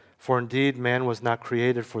man. For indeed, man was not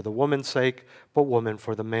created for the woman's sake, but woman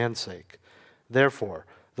for the man's sake. Therefore,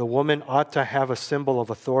 the woman ought to have a symbol of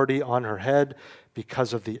authority on her head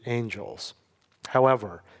because of the angels.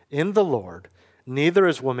 However, in the Lord, neither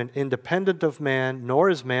is woman independent of man, nor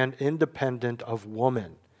is man independent of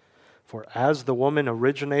woman. For as the woman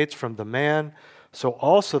originates from the man, so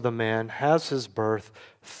also the man has his birth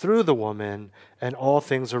through the woman, and all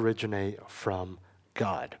things originate from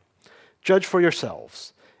God. Judge for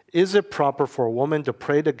yourselves. Is it proper for a woman to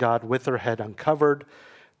pray to God with her head uncovered?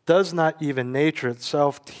 Does not even nature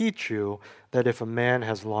itself teach you that if a man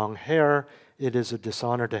has long hair, it is a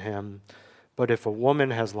dishonor to him, but if a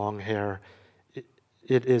woman has long hair,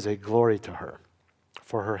 it is a glory to her,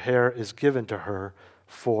 for her hair is given to her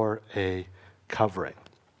for a covering.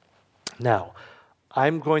 Now,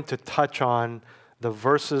 I'm going to touch on the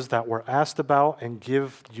verses that were asked about and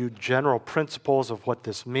give you general principles of what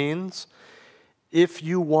this means. If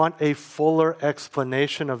you want a fuller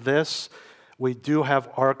explanation of this, we do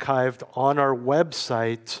have archived on our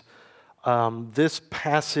website this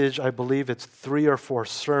passage. I believe it's 3 or 4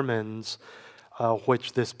 sermons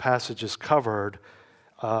which this passage is covered.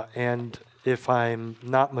 And if I'm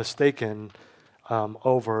not mistaken,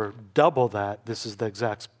 over double that, this is the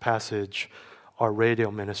exact passage our radio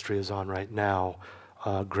ministry is on right now,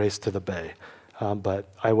 Grace to the Bay. But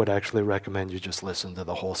I would actually recommend you just listen to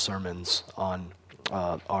the whole sermons on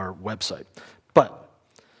our website. But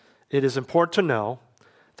it is important to know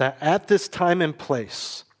that at this time and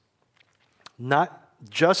place, not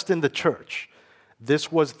just in the church,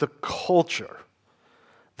 this was the culture.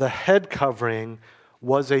 The head covering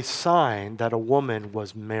was a sign that a woman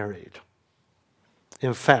was married.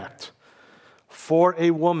 In fact, for a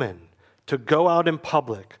woman to go out in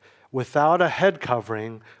public without a head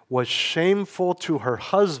covering was shameful to her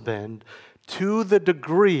husband, to the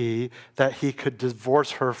degree that he could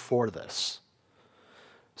divorce her for this.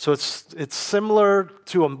 So it's similar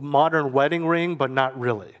to a modern wedding ring, but not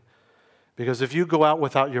really. Because if you go out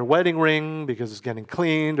without your wedding ring because it's getting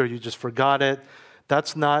cleaned or you just forgot it,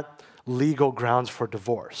 that's not legal grounds for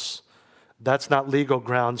divorce. That's not legal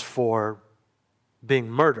grounds for being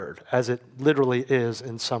murdered, as it literally is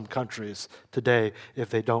in some countries today if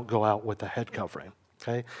they don't go out with a head covering.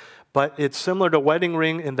 Okay? But it's similar to wedding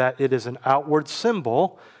ring in that it is an outward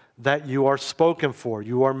symbol that you are spoken for,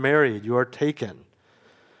 you are married, you are taken.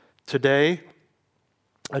 Today,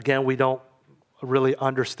 again, we don't really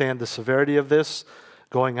understand the severity of this,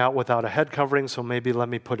 going out without a head covering, so maybe let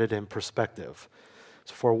me put it in perspective.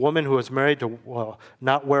 So for a woman who was married to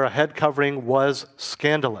not wear a head covering was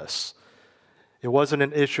scandalous. It wasn't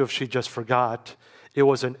an issue if she just forgot. It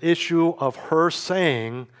was an issue of her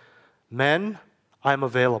saying, men, I'm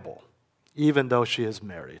available, even though she is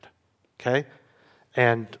married. Okay?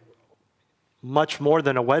 And much more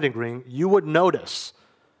than a wedding ring, you would notice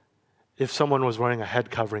if someone was wearing a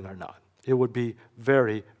head covering or not. It would be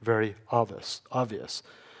very, very obvious.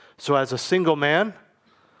 So as a single man,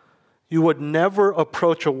 you would never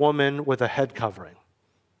approach a woman with a head covering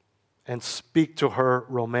and speak to her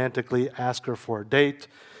romantically, ask her for a date.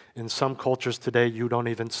 In some cultures today, you don't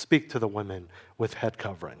even speak to the women with head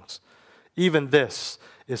coverings. Even this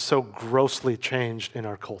is so grossly changed in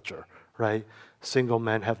our culture, right? Single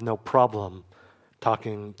men have no problem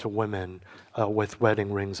talking to women with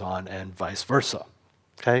wedding rings on and vice versa,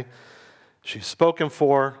 okay? She's spoken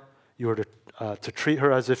for. You were to treat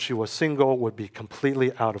her as if she was single would be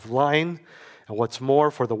completely out of line. And what's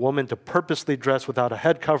more, for the woman to purposely dress without a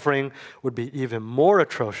head covering would be even more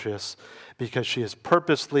atrocious because she is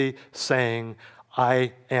purposely saying,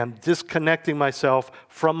 I am disconnecting myself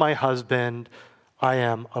from my husband. I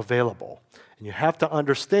am available. And you have to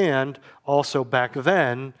understand also back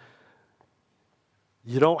then,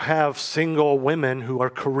 you don't have single women who are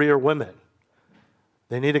career women.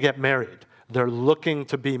 They need to get married. They're looking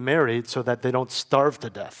to be married so that they don't starve to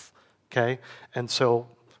death, okay? And so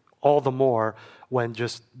all the more when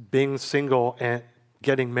just being single and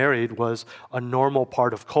getting married was a normal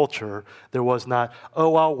part of culture. There was not,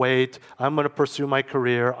 oh, I'll wait. I'm going to pursue my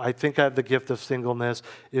career. I think I have the gift of singleness.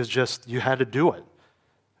 It's just you had to do it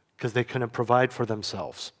because they couldn't provide for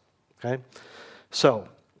themselves, okay? So,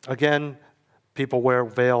 again, people wear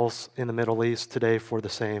veils in the Middle East today for the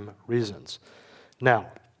same reasons. Now,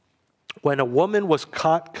 when a woman was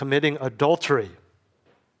caught committing adultery,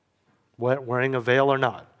 wearing a veil or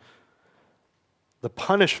not, the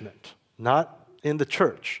punishment, not in the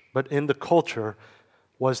church, but in the culture,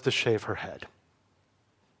 was to shave her head.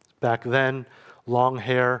 Back then, long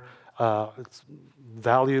hair, it's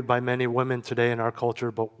valued by many women today in our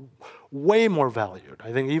culture, but way more valued.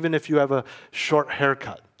 I think even if you have a short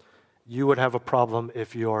haircut, you would have a problem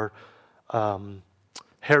if your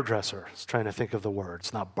hairdresser, I was trying to think of the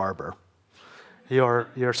words, not barber,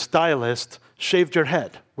 your stylist shaved your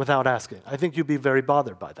head without asking. I think you'd be very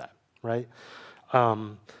bothered by that, right?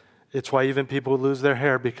 It's why even people who lose their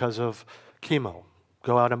hair because of chemo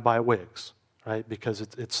go out and buy wigs, right? Because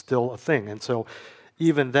it's still a thing. And so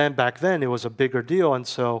even then, back then, it was a bigger deal, and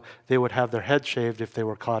so they would have their head shaved if they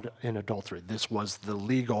were caught in adultery. This was the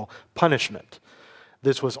legal punishment.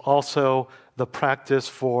 This was also the practice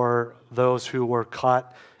for those who were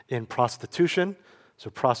caught in prostitution. So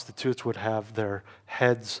prostitutes would have their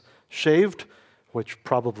heads shaved, which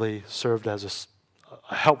probably served as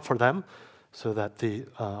a help for them so that the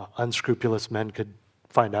unscrupulous men could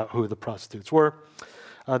find out who the prostitutes were.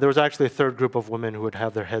 There was actually a third group of women who would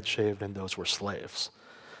have their heads shaved, and those were slaves.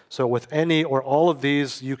 So with any or all of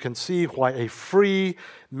these, you can see why a free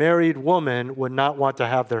married woman would not want to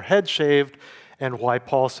have their head shaved, and why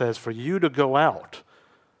Paul says for you to go out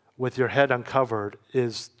with your head uncovered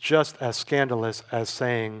is just as scandalous as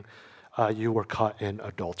saying you were caught in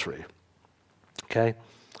adultery. Okay?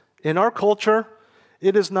 In our culture,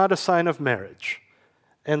 it is not a sign of marriage.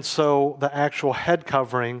 And so the actual head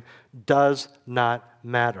covering does not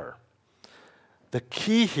matter. The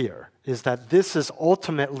key here is that this is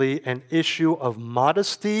ultimately an issue of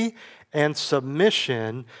modesty and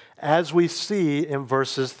submission, as we see in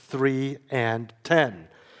verses 3 and 10.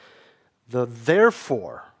 The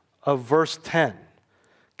therefore of verse 10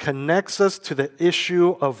 connects us to the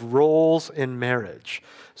issue of roles in marriage.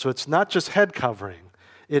 So it's not just head covering,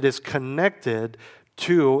 it is connected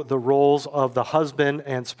to the roles of the husband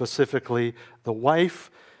and specifically the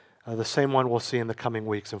wife, the same one we'll see in the coming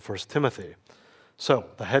weeks in 1 Timothy. So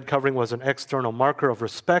the head covering was an external marker of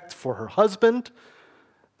respect for her husband,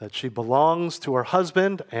 that she belongs to her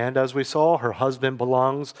husband, and as we saw, her husband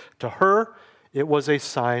belongs to her. It was a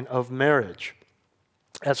sign of marriage.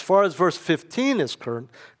 As far as verse 15 is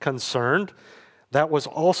concerned, that was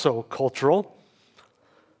also cultural.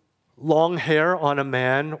 Long hair on a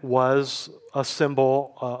man was a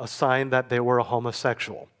symbol, a sign that they were a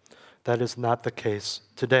homosexual. That is not the case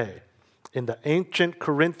today. In the ancient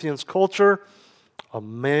Corinthians culture, a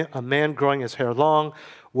man growing his hair long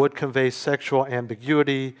would convey sexual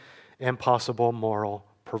ambiguity and possible moral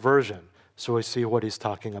perversion. So we see what he's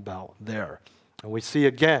talking about there. And we see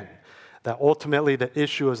again that ultimately the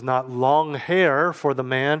issue is not long hair for the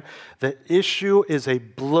man. The issue is a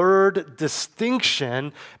blurred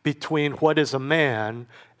distinction between what is a man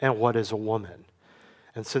and what is a woman.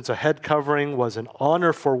 And since a head covering was an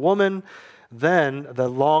honor for woman, then the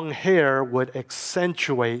long hair would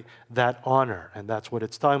accentuate that honor. And that's what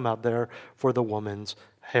it's talking about there for the woman's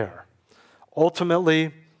hair.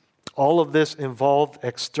 Ultimately, all of this involved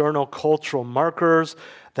external cultural markers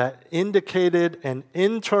that indicated an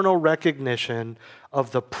internal recognition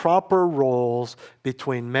of the proper roles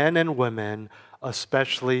between men and women,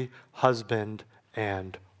 especially husband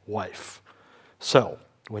and wife. So,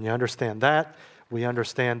 when you understand that, we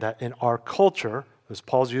understand that in our culture, because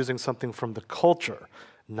Paul's using something from the culture,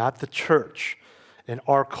 not the church. In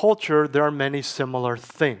our culture, there are many similar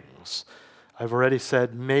things. I've already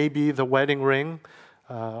said maybe the wedding ring,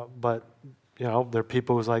 but there are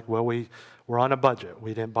people who's like, well, we're on a budget.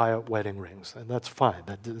 We didn't buy wedding rings, and that's fine.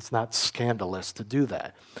 It's not scandalous to do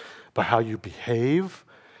that. But how you behave,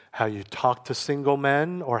 how you talk to single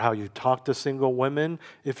men, or how you talk to single women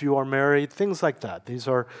if you are married, things like that. These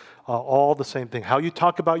are all the same thing. How you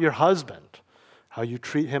talk about your husband, how you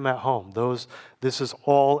treat him at home. This is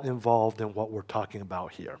all involved in what we're talking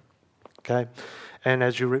about here. Okay? And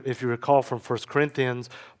if you recall from 1 Corinthians,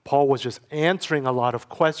 Paul was just answering a lot of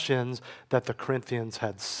questions that the Corinthians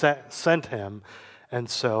had sent him. And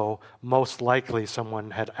so most likely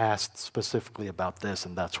someone had asked specifically about this,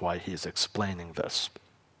 and that's why he's explaining this.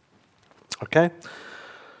 Okay?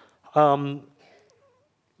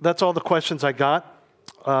 That's all the questions I got.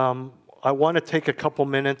 I want to take a couple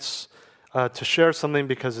minutes to share something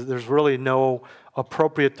because there's really no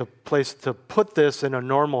appropriate place to put this in a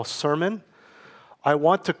normal sermon. I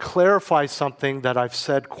want to clarify something that I've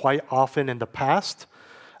said quite often in the past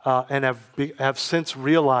and have since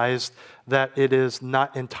realized that it is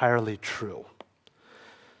not entirely true.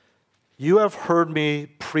 You have heard me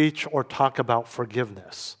preach or talk about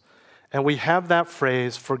forgiveness, and we have that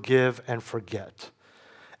phrase, forgive and forget.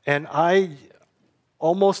 And I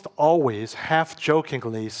almost always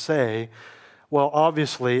half-jokingly say, well,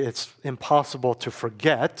 obviously it's impossible to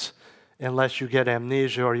forget unless you get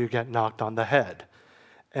amnesia or you get knocked on the head.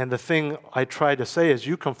 And the thing I try to say is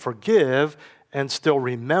you can forgive and still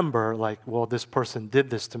remember, like, well, this person did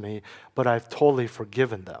this to me, but I've totally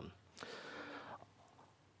forgiven them.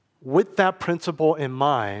 With that principle in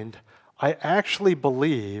mind, I actually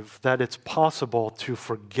believe that it's possible to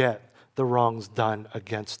forget the wrongs done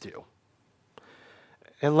against you.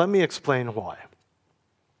 And let me explain why.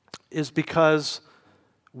 Is because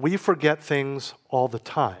we forget things all the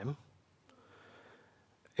time,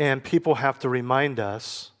 and people have to remind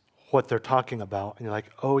us what they're talking about. And you're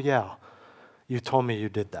like, oh yeah, you told me you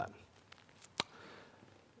did that.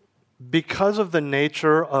 Because of the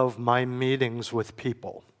nature of my meetings with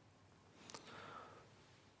people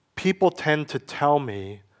tend to tell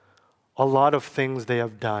me a lot of things they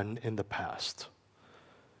have done in the past.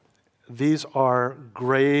 These are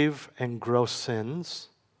grave and gross sins.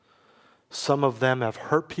 Some of them have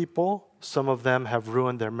hurt people. Some of them have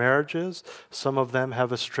ruined their marriages. Some of them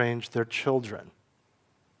have estranged their children.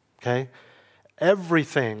 Okay?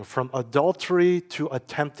 Everything from adultery to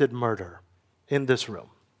attempted murder in this room.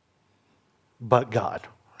 But God,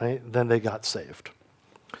 right? Then they got saved.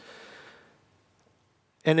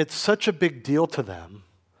 And it's such a big deal to them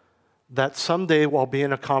that someday we'll be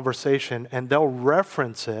in a conversation and they'll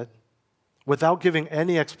reference it without giving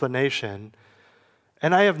any explanation,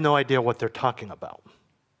 and I have no idea what they're talking about.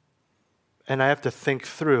 And I have to think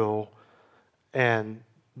through, and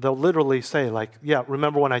they'll literally say, like, yeah,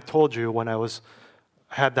 remember when I told you when I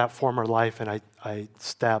had that former life and I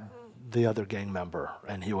stabbed the other gang member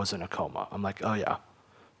and he was in a coma. I'm like, oh yeah,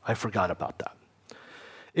 I forgot about that.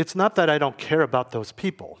 It's not that I don't care about those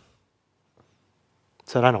people.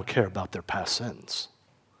 It's that I don't care about their past sins.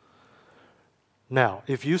 Now,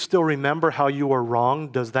 if you still remember how you were wrong,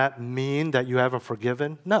 does that mean that you haven't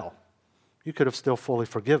forgiven? No. You could have still fully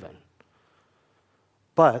forgiven.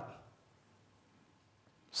 But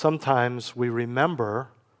sometimes we remember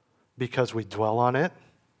because we dwell on it.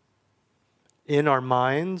 In our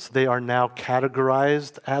minds, they are now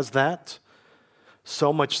categorized as that.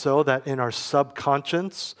 So much so that in our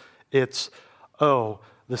subconscious, it's, oh,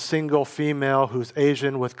 the single female who's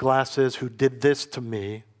Asian with glasses who did this to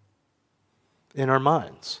me. In our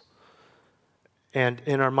minds. And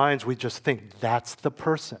in our minds, we just think, that's the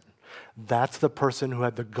person. That's the person who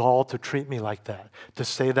had the gall to treat me like that, to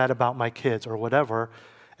say that about my kids or whatever.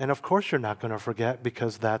 And of course you're not going to forget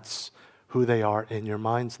because that's who they are in your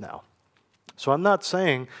minds now. So I'm not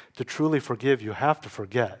saying to truly forgive, you have to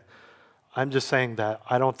forget. I'm just saying that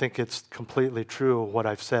I don't think it's completely true what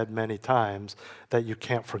I've said many times, that you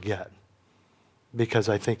can't forget. Because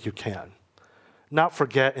I think you can. Not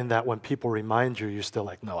forget in that when people remind you, you're still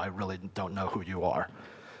like, no, I really don't know who you are.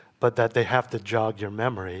 But that they have to jog your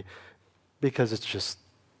memory because it's just,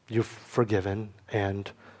 you've forgiven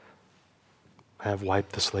and have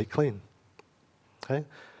wiped the slate clean. Okay?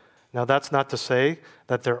 Now, that's not to say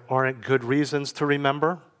that there aren't good reasons to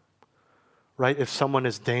remember, right? If someone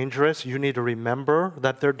is dangerous, you need to remember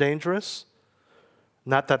that they're dangerous.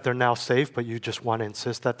 Not that they're now safe, but you just want to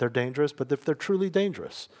insist that they're dangerous. But if they're truly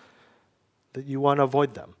dangerous, that you want to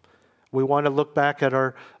avoid them. We want to look back at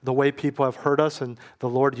the way people have hurt us, and the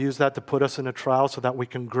Lord used that to put us in a trial so that we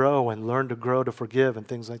can grow and learn to grow to forgive and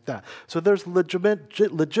things like that. So there's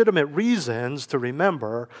legitimate reasons to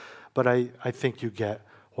remember, but I think you get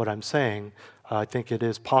what I'm saying. I think it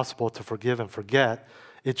is possible to forgive and forget.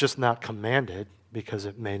 It's just not commanded because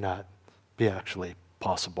it may not be actually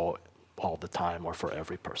possible all the time or for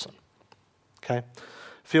every person. Okay?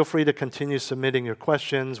 Feel free to continue submitting your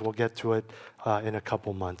questions. We'll get to it in a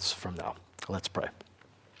couple months from now. Let's pray.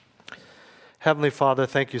 Heavenly Father,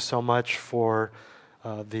 thank you so much for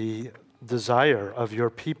the desire of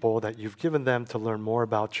your people that you've given them to learn more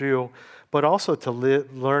about you, but also to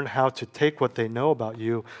learn how to take what they know about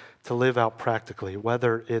you to live out practically,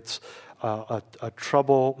 whether it's a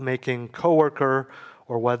troublemaking coworker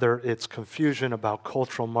or whether it's confusion about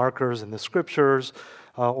cultural markers in the scriptures,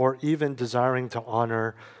 or even desiring to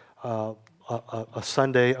honor a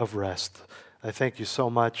Sunday of rest. I thank you so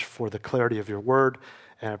much for the clarity of your word,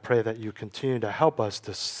 and I pray that you continue to help us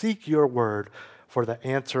to seek your word for the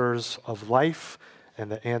answers of life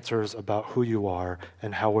and the answers about who you are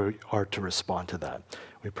and how we are to respond to that.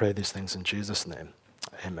 We pray these things in Jesus' name.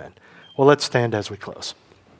 Amen. Well, let's stand as we close.